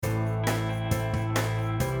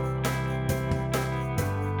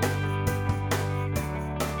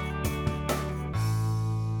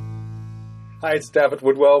Hi, it's David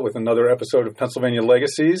Woodwell with another episode of Pennsylvania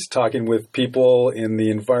Legacies, talking with people in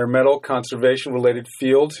the environmental conservation-related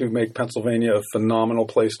fields who make Pennsylvania a phenomenal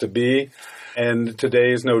place to be. And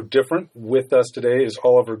today is no different. With us today is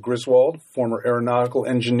Oliver Griswold, former aeronautical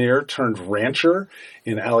engineer turned rancher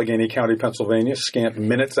in Allegheny County, Pennsylvania, scant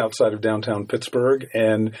minutes outside of downtown Pittsburgh.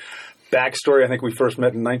 And backstory, I think we first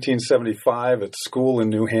met in 1975 at school in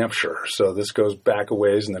New Hampshire. So this goes back a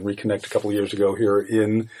ways, and then reconnect a couple of years ago here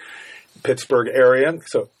in Pittsburgh area.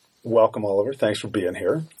 So welcome, Oliver. Thanks for being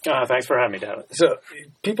here. Thanks for having me, David. So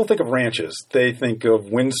people think of ranches. They think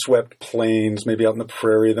of windswept plains, maybe out in the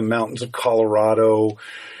prairie, the mountains of Colorado,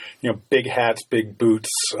 big hats, big boots.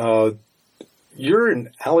 You're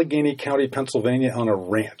in Allegheny County, Pennsylvania on a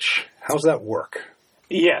ranch. How's that work?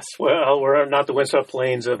 Yes. Well, we're not the windswept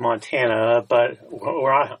plains of Montana, but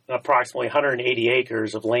we're on approximately 180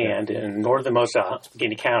 acres of land in northernmost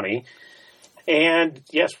Allegheny County. And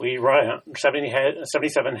yes, we run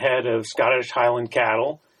 77 head of Scottish Highland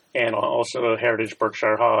cattle and also heritage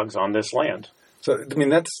Berkshire hogs on this land. So, I mean,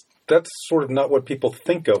 that's sort of not what people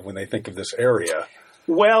think of when they think of this area.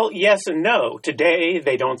 Well, yes and no. Today,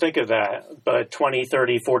 they don't think of that. But 20,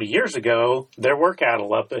 30, 40 years ago, there were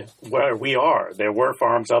cattle up where we are. There were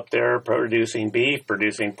farms up there producing beef,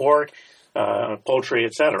 producing pork, poultry,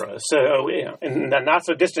 etc. So, in the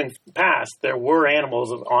not-so-distant past, there were animals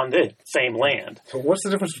on the same land. So what's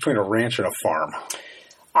the difference between a ranch and a farm?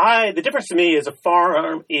 The difference to me is a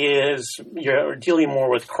farm is you're dealing more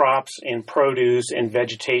with crops and produce and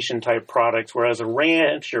vegetation-type products, whereas a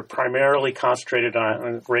ranch, you're primarily concentrated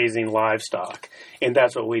on raising livestock. And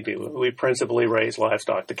that's what we do. We principally raise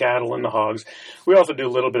livestock, the cattle and the hogs. We also do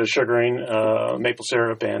a little bit of sugaring, maple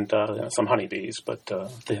syrup, and some honeybees, but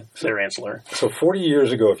they're ancillary. So 40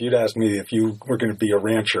 years ago, if you'd asked me if you were going to be a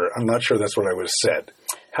rancher, I'm not sure that's what I would have said.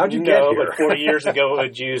 How'd you get here? No, but 40 years ago,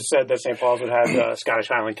 you said that St. Paul's would have Scottish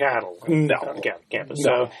Highland cattle on campus.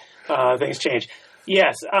 No. So things change.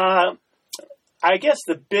 Yes. I guess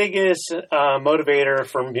the biggest motivator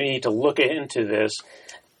for me to look into this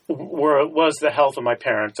was the health of my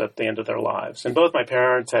parents at the end of their lives. And both my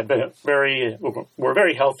parents had been were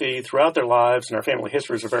very healthy throughout their lives, and our family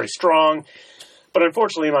histories were very strong. But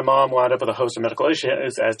unfortunately, my mom wound up with a host of medical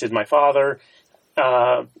issues, as did my father,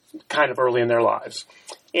 kind of early in their lives.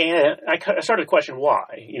 And I started to question why.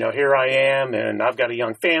 Here I am, and I've got a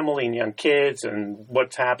young family and young kids, and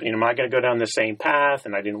what's happening? Am I going to go down the same path?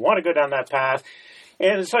 And I didn't want to go down that path.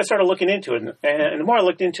 And so I started looking into it. And the more I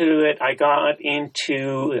looked into it, I got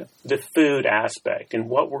into the food aspect and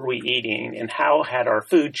what were we eating and how had our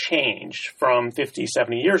food changed from 50,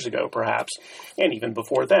 70 years ago, perhaps, and even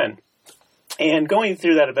before then. And going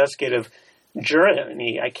through that investigative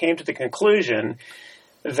journey, I came to the conclusion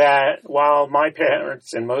that while my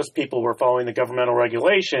parents and most people were following the governmental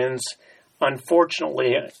regulations,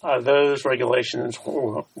 unfortunately, those regulations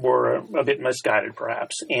were a bit misguided,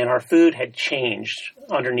 perhaps, and our food had changed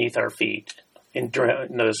underneath our feet in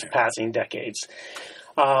those passing decades.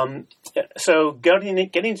 So getting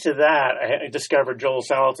to that, I discovered Joel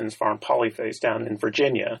Salatin's farm, Polyface, down in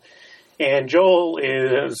Virginia. And Joel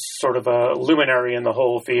is sort of a luminary in the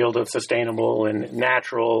whole field of sustainable and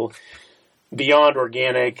natural, beyond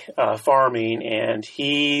organic farming, and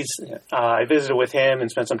I visited with him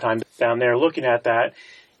and spent some time down there looking at that.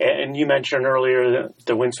 And you mentioned earlier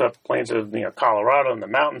the windswept plains of Colorado and the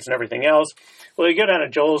mountains and everything else. Well, you go down to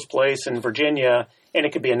Joel's place in Virginia, and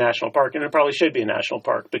it could be a national park, and it probably should be a national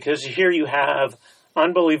park, because here you have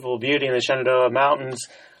unbelievable beauty in the Shenandoah Mountains,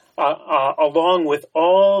 along with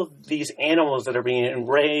all these animals that are being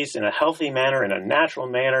raised in a healthy manner, in a natural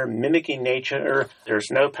manner, mimicking nature.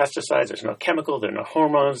 There's no pesticides, there's no chemical, there are no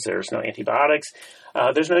hormones, there's no antibiotics.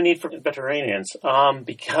 There's no need for veterinarians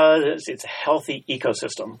because it's a healthy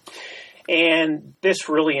ecosystem. And this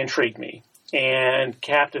really intrigued me and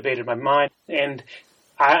captivated my mind. And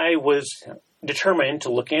I was determined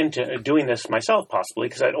to look into doing this myself, possibly,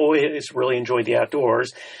 because I'd always really enjoyed the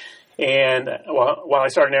outdoors. And while I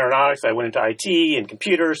started in aeronautics, I went into IT and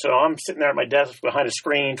computers. So I'm sitting there at my desk behind a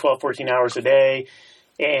screen 12, 14 hours a day.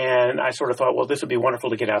 And I sort of thought, well, this would be wonderful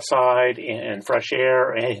to get outside and fresh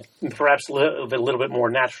air and perhaps live a little bit more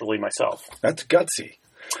naturally myself. That's gutsy.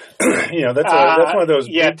 That's one of those.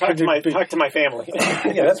 Yeah, talk to my family.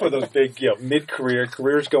 Yeah, that's one of those big,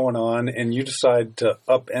 careers going on, and you decide to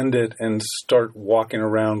upend it and start walking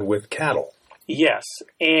around with cattle. Yes,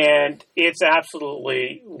 and it's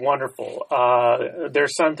absolutely wonderful.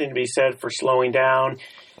 There's something to be said for slowing down,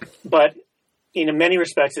 but in many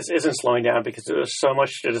respects, this isn't slowing down because there's so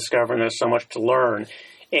much to discover and there's so much to learn.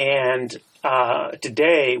 And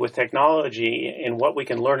today, with technology and what we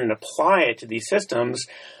can learn and apply it to these systems,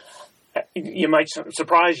 you might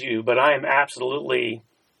surprise you, but I am absolutely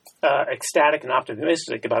ecstatic and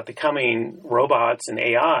optimistic about the coming robots and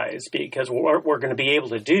AIs, because what we're going to be able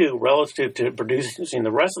to do relative to producing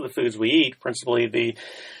the rest of the foods we eat, principally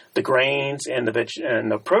the grains and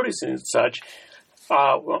the produce and such,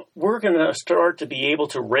 we're going to start to be able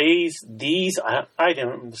to raise these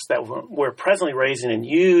items that we're presently raising in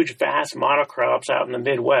huge, vast monocrops out in the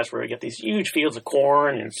Midwest, where we get these huge fields of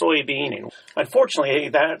corn and soybean. And unfortunately,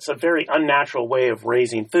 that's a very unnatural way of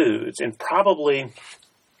raising foods. And probably,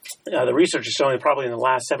 the research is showing probably in the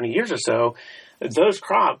last 70 years or so, those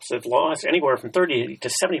crops have lost anywhere from 30 to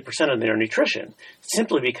 70% of their nutrition,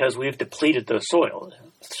 simply because we've depleted the soil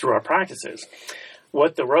through our practices.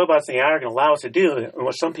 What the robots and the AI are going to allow us to do, and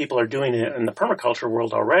what some people are doing in the permaculture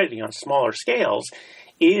world already on smaller scales,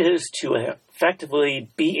 is to effectively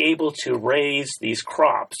be able to raise these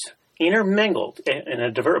crops intermingled in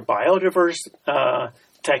a biodiverse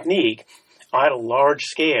technique at a large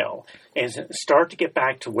scale and start to get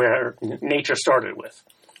back to where nature started with.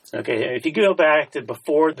 Okay, if you go back to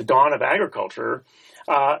before the dawn of agriculture,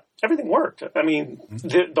 everything worked. I mean,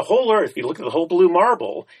 the whole earth, if you look at the whole blue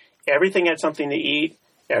marble, everything had something to eat,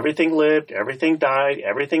 everything lived, everything died,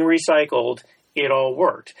 everything recycled, it all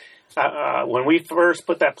worked. When we first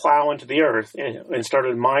put that plow into the earth and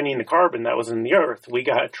started mining the carbon that was in the earth, we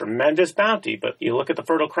got tremendous bounty. But you look at the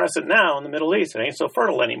Fertile Crescent now in the Middle East, it ain't so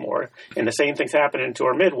fertile anymore. And the same thing's happening to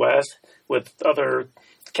our Midwest with other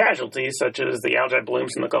casualties, such as the algae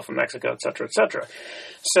blooms in the Gulf of Mexico, et cetera, et cetera.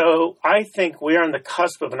 So I think we are on the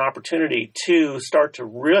cusp of an opportunity to start to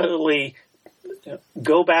really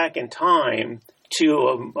go back in time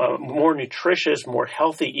to a more nutritious, more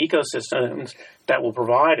healthy ecosystems that will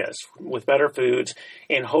provide us with better foods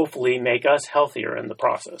and hopefully make us healthier in the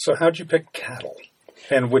process. So how'd you pick cattle?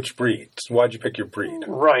 And which breeds? Why'd you pick your breed?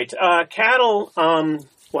 Right. Cattle,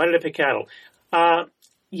 why did I pick cattle?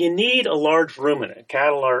 You need a large ruminant.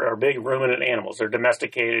 Cattle are big ruminant animals. They're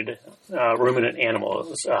domesticated ruminant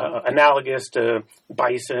animals, analogous to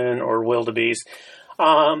bison or wildebeest.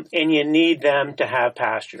 And you need them to have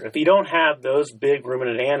pasture. If you don't have those big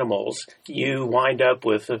ruminant animals, you wind up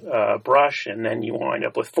with brush, and then you wind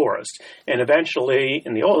up with forest. And eventually,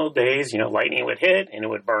 in the old days, lightning would hit and it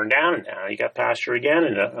would burn down, and now you got pasture again,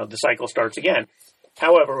 and the cycle starts again.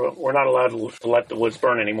 However, we're not allowed to let the woods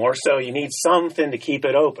burn anymore, so you need something to keep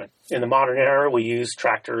it open. In the modern era, we use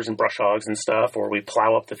tractors and brush hogs and stuff, or we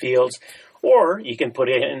plow up the fields. Or you can put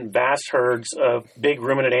in vast herds of big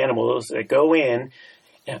ruminant animals that go in,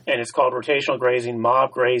 and it's called rotational grazing,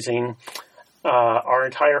 mob grazing. Our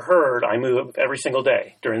entire herd, I move every single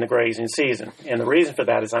day during the grazing season. And the reason for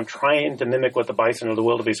that is I'm trying to mimic what the bison or the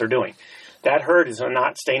wildebeest are doing. That herd is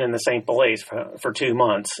not staying in the same place for 2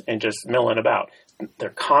 months and just milling about. They're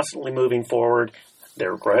constantly moving forward.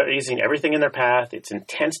 They're grazing everything in their path. It's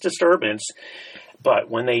intense disturbance.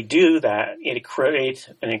 But when they do that, it creates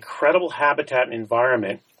an incredible habitat and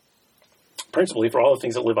environment, principally for all the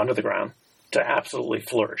things that live under the ground, to absolutely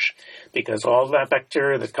flourish. Because all of that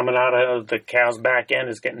bacteria that's coming out of the cow's back end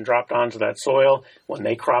is getting dropped onto that soil. When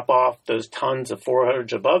they crop off those tons of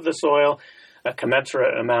forage above the soil, a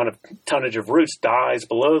commensurate amount of tonnage of roots dies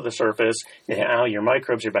below the surface. Now your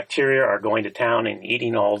microbes, your bacteria are going to town and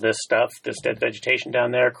eating all this stuff, this dead vegetation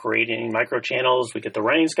down there, creating microchannels. We get the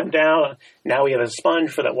rains come down. Now we have a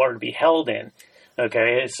sponge for that water to be held in.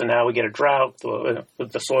 Okay, so now we get a drought.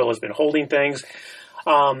 The soil has been holding things.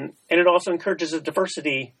 And it also encourages a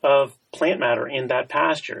diversity of plant matter in that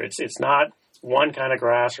pasture. It's not one kind of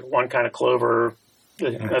grass or one kind of clover.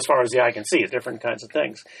 As far as the eye can see, it's different kinds of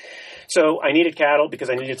things. So I needed cattle because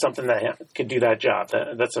I needed something that could do that job.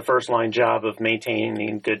 That's the first line job of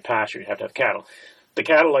maintaining good pasture. You have to have cattle. The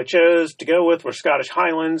cattle I chose to go with were Scottish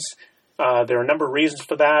Highlands. There are a number of reasons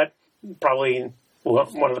for that. Probably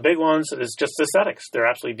one of the big ones is just aesthetics. They're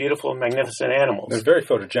absolutely beautiful and magnificent animals. They're very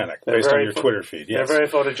photogenic, based on your Twitter feed. Yes. They're very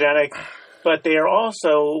photogenic, but they are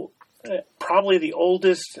also probably the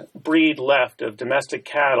oldest breed left of domestic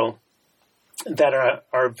cattle that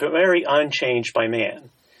are very unchanged by man.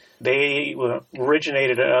 They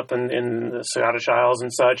originated up in the Scottish Isles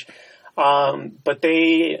and such, but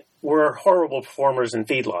they were horrible performers in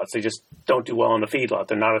feedlots. They just don't do well in a feedlot.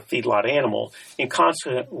 They're not a feedlot animal. And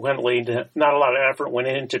consequently, not a lot of effort went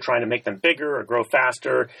into trying to make them bigger or grow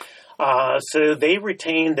faster. So they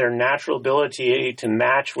retained their natural ability to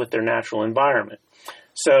match with their natural environment.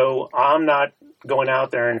 So I'm not going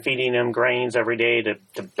out there and feeding them grains every day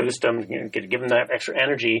to boost them, give them that extra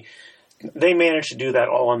energy. They manage to do that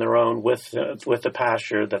all on their own with the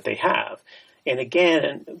pasture that they have. And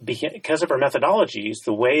again, because of our methodologies,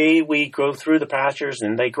 the way we go through the pastures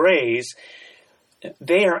and they graze,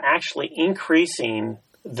 they are actually increasing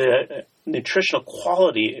the nutritional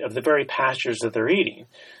quality of the very pastures that they're eating.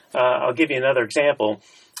 I'll give you another example.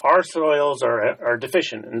 Our soils are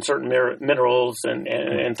deficient in certain minerals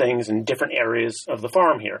and things in different areas of the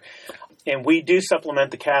farm here. And we do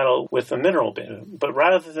supplement the cattle with a mineral bin. But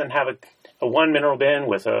rather than have a one mineral bin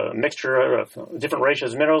with a mixture of different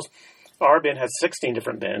ratios of minerals, our bin has 16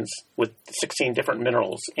 different bins with 16 different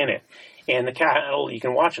minerals in it. And the cattle, you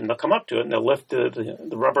can watch them. They'll come up to it, and they'll lift the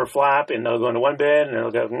rubber flap, and they'll go into one bin, and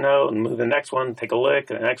they'll go, no, and move the next one, take a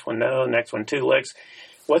lick, and the next one, no, the next one, 2 licks.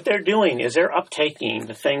 What they're doing is they're uptaking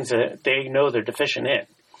the things that they know they're deficient in.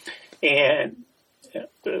 And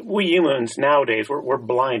we humans nowadays, we're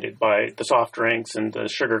blinded by the soft drinks and the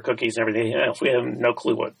sugar cookies and everything else. We have no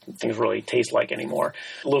clue what things really taste like anymore.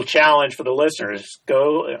 A little challenge for the listeners,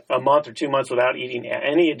 go a month or 2 months without eating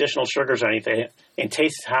any additional sugars or anything and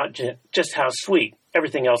taste just how sweet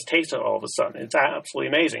everything else tastes all of a sudden. It's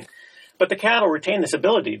absolutely amazing. But the cattle retain this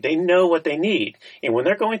ability. They know what they need. And when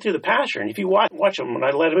they're going through the pasture, and if you watch them, when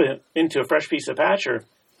I let them into a fresh piece of pasture,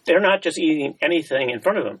 they're not just eating anything in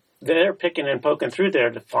front of them. They're picking and poking through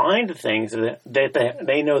there to find the things that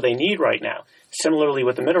they know they need right now. Similarly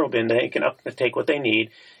with the mineral bin, they can take what they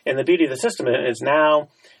need. And the beauty of the system is now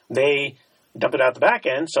they dump it out the back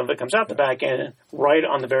end. Some of it comes out the back end right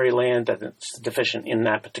on the very land that's deficient in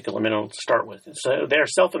that particular mineral to start with. So they're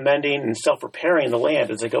self-amending and self-repairing the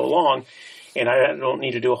land as they go along. And I don't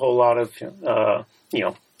need to do a whole lot of,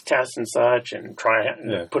 tests and such and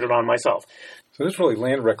put it on myself. So this is really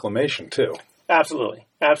land reclamation too. Absolutely.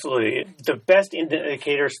 Absolutely. The best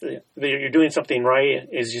indicators that you're doing something right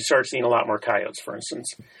is you start seeing a lot more coyotes, for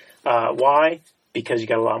instance. Why? Because you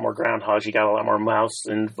got a lot more groundhogs, you got a lot more mouse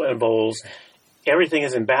and voles. Everything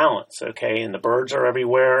is in balance, okay? And the birds are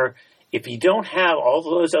everywhere. If you don't have all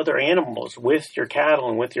those other animals with your cattle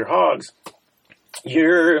and with your hogs,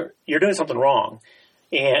 you're doing something wrong.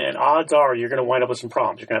 And odds are you're going to wind up with some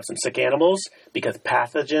problems. You're going to have some sick animals because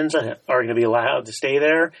pathogens are going to be allowed to stay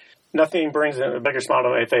there. Nothing brings a bigger smile to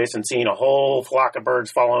my face than seeing a whole flock of birds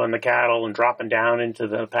following the cattle and dropping down into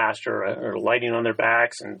the pasture or lighting on their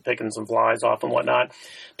backs and picking some flies off and whatnot,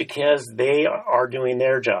 because they are doing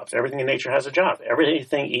their jobs. Everything in nature has a job.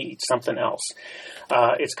 Everything eats something else.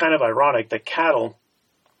 It's kind of ironic that cattle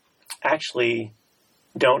actually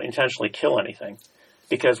don't intentionally kill anything,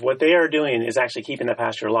 because what they are doing is actually keeping that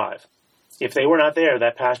pasture alive. If they were not there,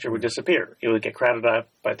 that pasture would disappear. It would get crowded out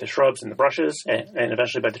by the shrubs and the brushes, and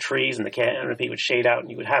eventually by the trees, and the canopy would shade out, and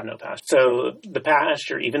you would have no pasture. So the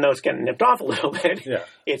pasture, even though it's getting nipped off a little bit,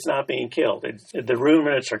 It's not being killed. The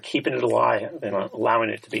ruminants are keeping it alive and allowing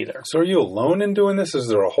it to be there. So are you alone in doing this? Is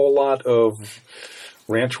there a whole lot of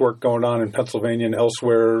ranch work going on in Pennsylvania and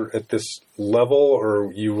elsewhere at this level, or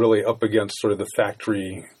are you really up against sort of the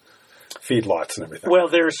factory feedlots and everything? Well,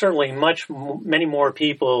 there are certainly many more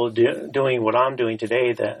people doing what I'm doing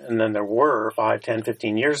today than there were 5, 10,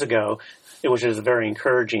 15 years ago, which is a very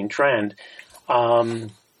encouraging trend.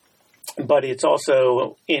 But it's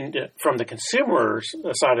also, from the consumer's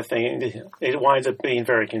side of things, it winds up being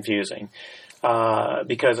very confusing.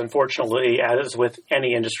 Because unfortunately, as with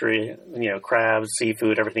any industry, crabs,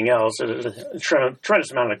 seafood, everything else, there's a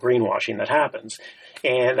tremendous amount of greenwashing that happens.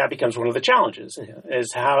 And that becomes one of the challenges,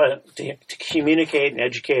 is how to communicate and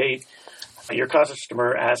educate your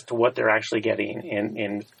customer as to what they're actually getting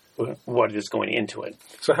and what is going into it.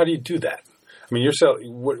 So how do you do that? I mean,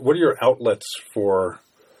 what are your outlets for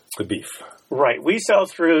the beef? Right. We sell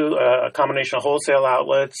through a combination of wholesale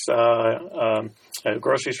outlets,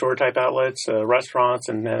 grocery store type outlets, restaurants,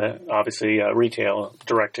 and obviously retail,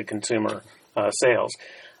 direct-to-consumer sales.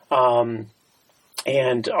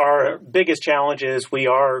 And our biggest challenge is we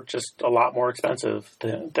are just a lot more expensive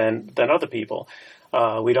than other people.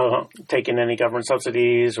 We don't take in any government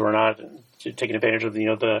subsidies. We're not taking advantage of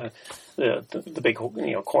the big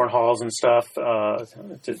corn halls and stuff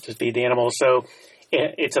to feed the animals. So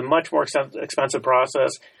it's a much more expensive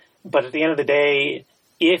process. But at the end of the day,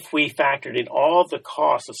 if we factored in all the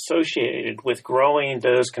costs associated with growing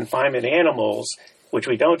those confinement animals, which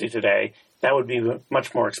we don't do today, that would be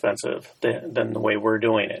much more expensive than the way we're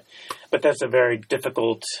doing it. But that's a very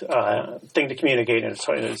difficult thing to communicate, and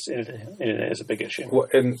it is a big issue. Well,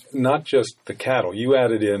 and not just the cattle. You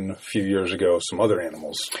added in a few years ago some other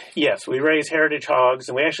animals. Yes, we raise heritage hogs,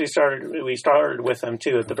 and we actually started with them,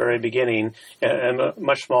 too, at the very beginning, in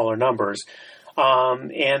much smaller numbers.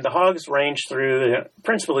 And the hogs range through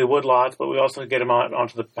principally woodlots, but we also get them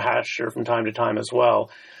onto the pasture from time to time as well.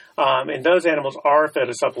 And those animals are fed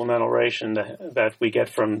a supplemental ration that we get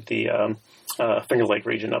from the Finger Lake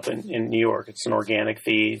region up in New York. It's an organic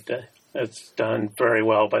feed It's done very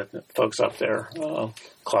well by the folks up there,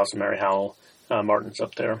 Klaus and Mary Howell Martin's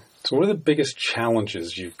up there. So what are the biggest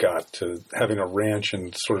challenges you've got to having a ranch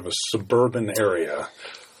in sort of a suburban area?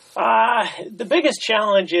 The biggest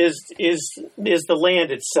challenge is the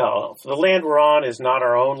land itself. The land we're on is not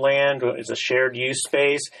our own land. It's a shared use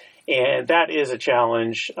space. And that is a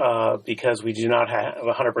challenge because we do not have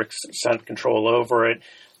 100% control over it.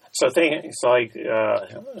 So things like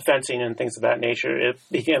fencing and things of that nature, it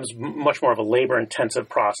becomes much more of a labor-intensive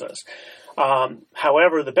process.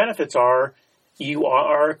 However, the benefits are you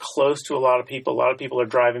are close to a lot of people. A lot of people are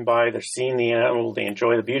driving by. They're seeing the animals. They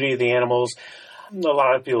enjoy the beauty of the animals. A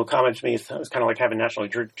lot of people comment to me, it's kind of like having National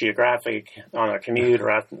Geographic on their commute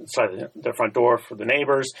or outside their front door for the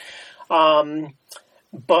neighbors.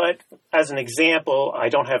 But as an example, I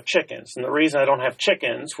don't have chickens. And the reason I don't have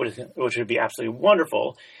chickens, which would be absolutely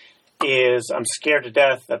wonderful, is I'm scared to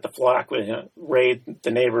death that the flock would raid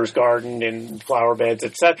the neighbor's garden and flower beds,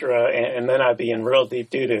 etc., and then I'd be in real deep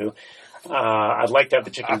doo-doo. I'd like to have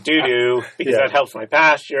the chicken doo-doo because that helps my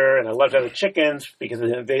pasture, and I'd love to have the chickens because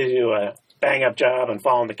they do a bang-up job on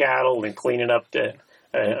following the cattle and cleaning up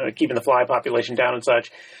keeping the fly population down and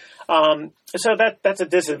such. So that's a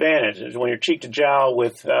disadvantage. When you're cheek to jowl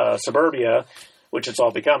with suburbia, which it's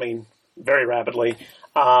all becoming very rapidly,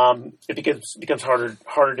 it becomes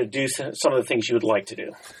harder to do some of the things you would like to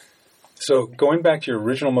do. So going back to your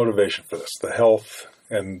original motivation for this, the health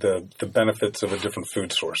and the benefits of a different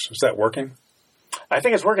food source, is that working? I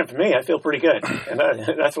think it's working for me. I feel pretty good, and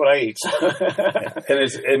that's what I eat.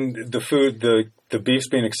 And the food, the beef's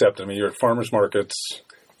being accepted. I mean, you're at farmers markets,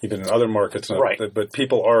 even in other markets, right? But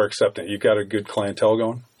people are accepting. You've got a good clientele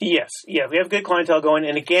going? Yes, yeah, we have good clientele going.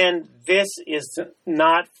 And again, this is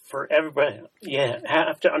not for everybody. You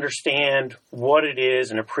have to understand what it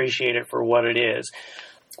is and appreciate it for what it is.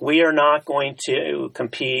 We are not going to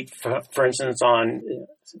compete, for instance, on,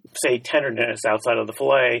 say, tenderness outside of the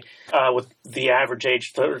fillet with the average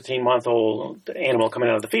age 13-month-old animal coming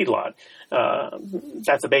out of the feedlot.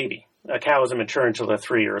 That's a baby. A cow isn't mature until they're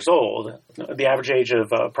 3 years old. The average age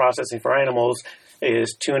of processing for animals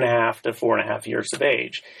is 2.5 to 4.5 years of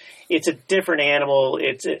age. It's a different animal.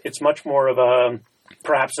 It's much more of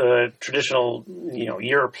perhaps a traditional,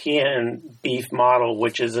 European beef model,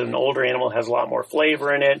 which is an older animal, has a lot more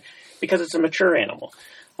flavor in it because it's a mature animal.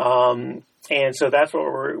 And so that's what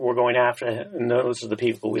we're going after, and those are the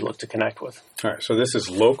people we look to connect with. All right, so this is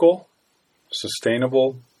local,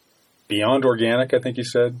 sustainable, beyond organic, I think you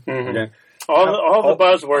said. Mm-hmm. Okay. All the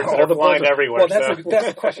buzzwords that are flying everywhere. Well, that's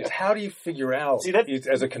the question. How do you figure out,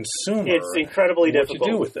 as a consumer, it's incredibly difficult. What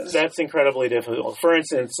to do with this? That's incredibly difficult. For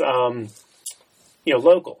instance,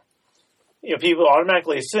 local. People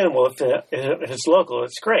automatically assume, well, if it's local,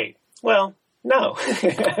 it's great. Well, no.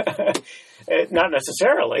 Not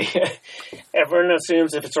necessarily. Everyone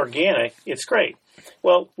assumes if it's organic, it's great.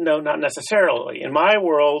 Well, no, not necessarily. In my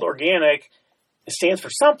world, organic stands for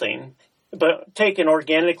something, but take an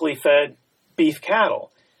organically fed beef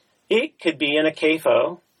cattle. It could be in a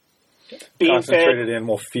CAFO, concentrated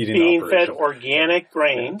animal feeding fed organic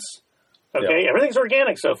grains. Okay, Everything's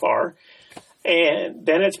organic so far. And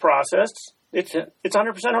then it's processed. It's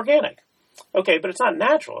 100% organic. Okay, but it's not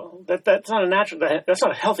natural. That's not a natural. That's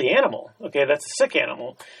not a healthy animal. Okay, that's a sick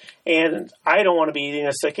animal, and I don't want to be eating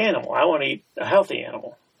a sick animal. I want to eat a healthy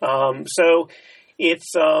animal. So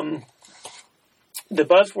it's the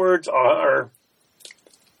buzzwords are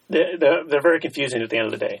they're very confusing at the end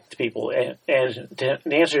of the day to people. And to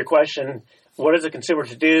answer your question, what is a consumer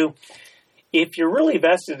to do? If you're really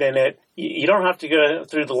vested in it, you don't have to go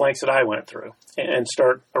through the lengths that I went through and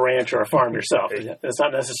start a ranch or a farm yourself. It's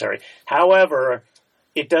not necessary. However,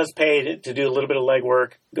 it does pay to do a little bit of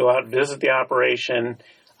legwork, go out, visit the operation,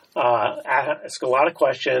 ask a lot of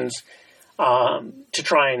questions to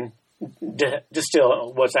try and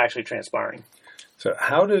distill what's actually transpiring. So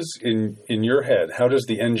how does, in your head, how does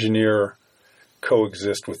the engineer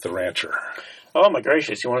coexist with the rancher? Oh, my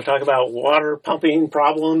gracious. You want to talk about water pumping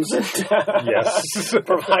problems and yes.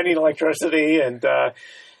 providing electricity? And,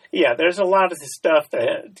 there's a lot of this stuff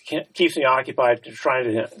that keeps me occupied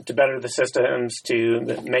trying to better the systems, to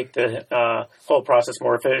make the whole process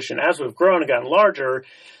more efficient. As we've grown and gotten larger,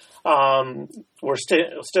 we're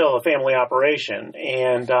still a family operation.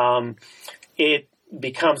 And it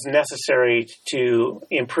becomes necessary to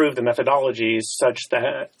improve the methodologies such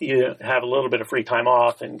that you have a little bit of free time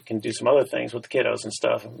off and can do some other things with the kiddos and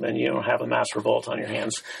stuff, and you don't have a mass revolt on your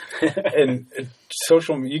hands. And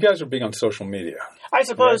you guys are big on social media. I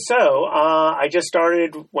suppose so. I just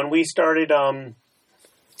started, when we started,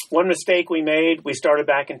 one mistake we made, we started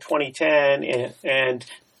back in 2010, and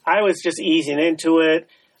I was just easing into it.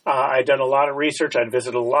 I'd done a lot of research. I'd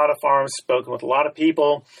visited a lot of farms, spoken with a lot of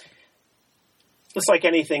people. It's like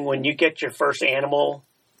anything, when you get your first animal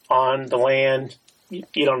on the land,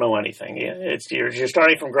 you don't know anything. You're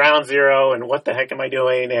starting from ground zero, and what the heck am I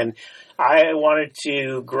doing? And I wanted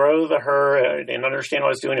to grow the herd and understand what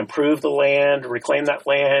I was doing, improve the land, reclaim that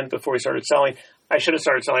land before we started selling. I should have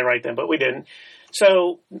started selling right then, but we didn't.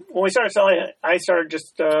 So when we started selling, I started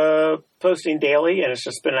just posting daily, and it's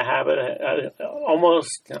just been a habit,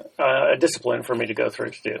 almost a discipline for me to go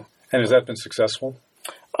through to do. And has that been successful?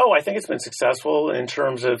 Oh, I think it's been successful in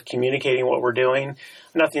terms of communicating what we're doing.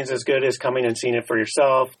 Nothing's as good as coming and seeing it for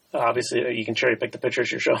yourself. Obviously, you can cherry pick the pictures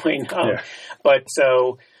you're showing. But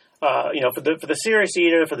so, for the serious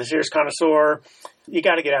eater, for the serious connoisseur, you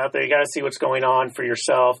got to get out there. You got to see what's going on for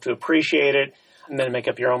yourself to appreciate it, and then make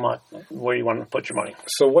up your own mind where you want to put your money.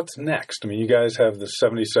 So what's next? I mean, you guys have the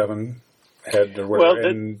 77 head or whatever.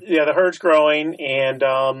 Well, the herd's growing, and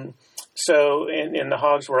so in the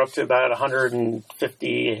hogs, we're up to about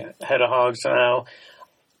 150 head of hogs now.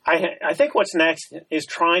 I think what's next is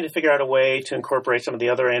trying to figure out a way to incorporate some of the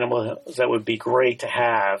other animals that would be great to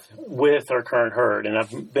have with our current herd. And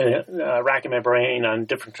I've been racking my brain on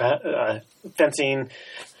different fencing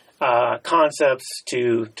concepts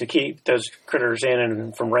to keep those critters in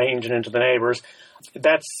and from range and into the neighbors.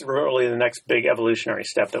 That's really the next big evolutionary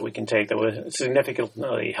step that we can take that would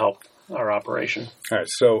significantly help our operation. All right,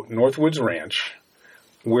 so Northwoods Ranch,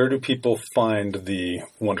 where do people find the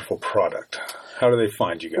wonderful product? How do they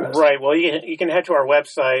find you guys? Right, well, you can head to our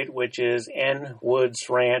website, which is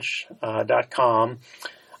nwoodsranch.com,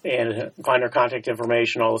 and find our contact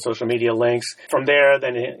information, all the social media links. From there,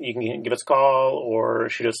 then you can give us a call or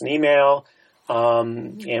shoot us an email,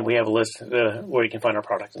 and we have a list where you can find our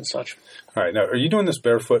product and such. All right, now, are you doing this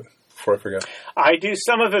barefoot? Before I forget, I do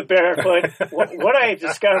some of it barefoot. What I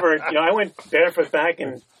discovered, I went barefoot back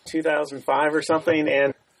in 2005 or something,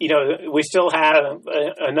 and we still have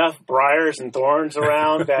enough briars and thorns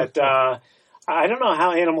around that I don't know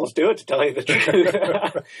how animals do it. To tell you the truth,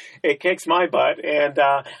 it kicks my butt, and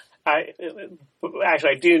I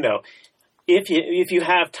do know if you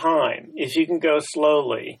have time, if you can go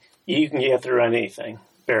slowly, you can get through anything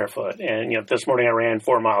barefoot. And this morning I ran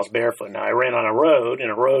 4 miles barefoot. Now I ran on a road, and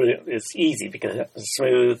a road is easy because it's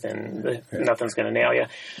smooth and nothing's going to nail you.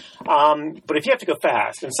 But if you have to go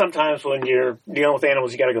fast, and sometimes when you're dealing with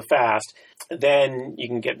animals, you got to go fast, then you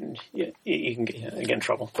can get in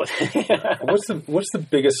trouble. But what's the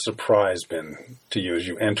biggest surprise been to you as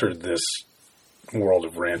you entered this world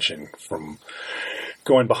of ranching, from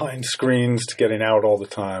going behind screens to getting out all the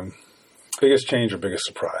time? Biggest change or biggest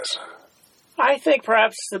surprise? I think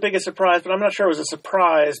perhaps the biggest surprise, but I'm not sure it was a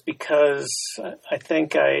surprise because I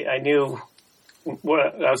think I knew what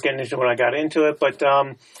I was getting into when I got into it. But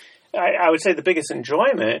I would say the biggest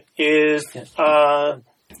enjoyment is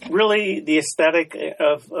really the aesthetic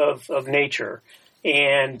of nature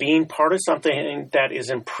and being part of something that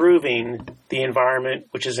is improving the environment,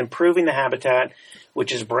 which is improving the habitat,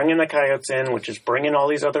 which is bringing the coyotes in, which is bringing all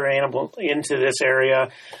these other animals into this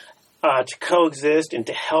area. To coexist and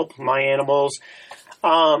to help my animals.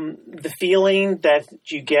 The feeling that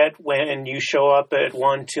you get when you show up at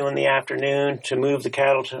 1, 2 in the afternoon to move the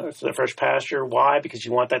cattle to the fresh pasture. Why? Because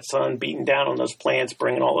you want that sun beating down on those plants,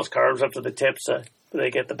 bringing all those carbs up to the tips so they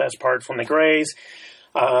get the best parts when they graze.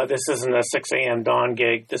 This isn't a 6 a.m. dawn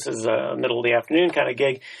gig. This is a middle of the afternoon kind of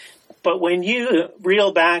gig. But when you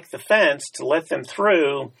reel back the fence to let them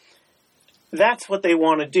through, that's what they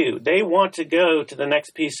want to do. They want to go to the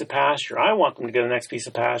next piece of pasture. I want them to go to the next piece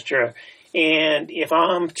of pasture. And if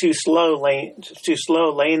I'm too slow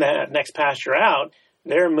laying that next pasture out,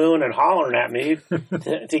 they're mooing and hollering at me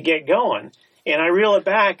to get going. And I reel it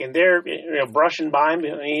back, and they're brushing by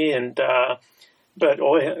me and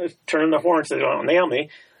turning the horns so they don't nail me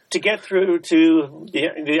to get through to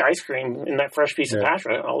the ice cream in that fresh piece of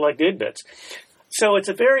pasture, all like good bits. So it's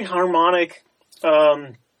a very harmonic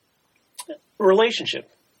relationship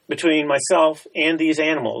between myself and these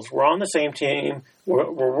animals. We're on the same team.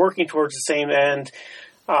 We're working towards the same end.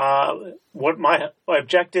 What my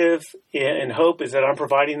objective and hope is that I'm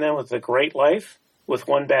providing them with a great life with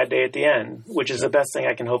one bad day at the end, which is the best thing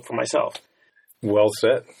I can hope for myself. Well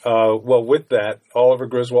said. Well, with that, Oliver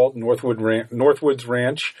Griswold, Northwoods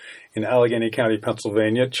Ranch in Allegheny County,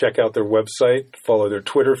 Pennsylvania. Check out their website, follow their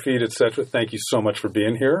Twitter feed, etc. Thank you so much for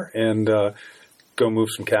being here, and go move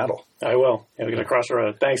some cattle. I will. We're going to cross the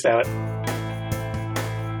road. Thanks, Alec.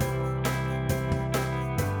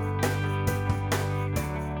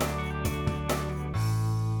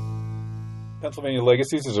 Pennsylvania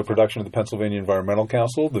Legacies is a production of the Pennsylvania Environmental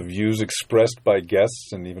Council. The views expressed by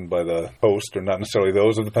guests and even by the host are not necessarily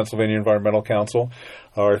those of the Pennsylvania Environmental Council.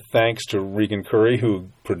 Our thanks to Regan Curry, who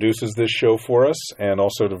produces this show for us, and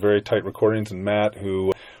also to Very Tight Recordings and Matt,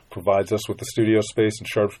 who provides us with the studio space in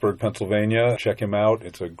Sharpsburg, Pennsylvania. Check him out.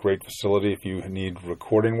 It's a great facility if you need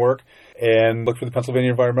recording work. And look for the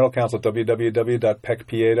Pennsylvania Environmental Council at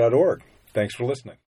www.pecpa.org. Thanks for listening.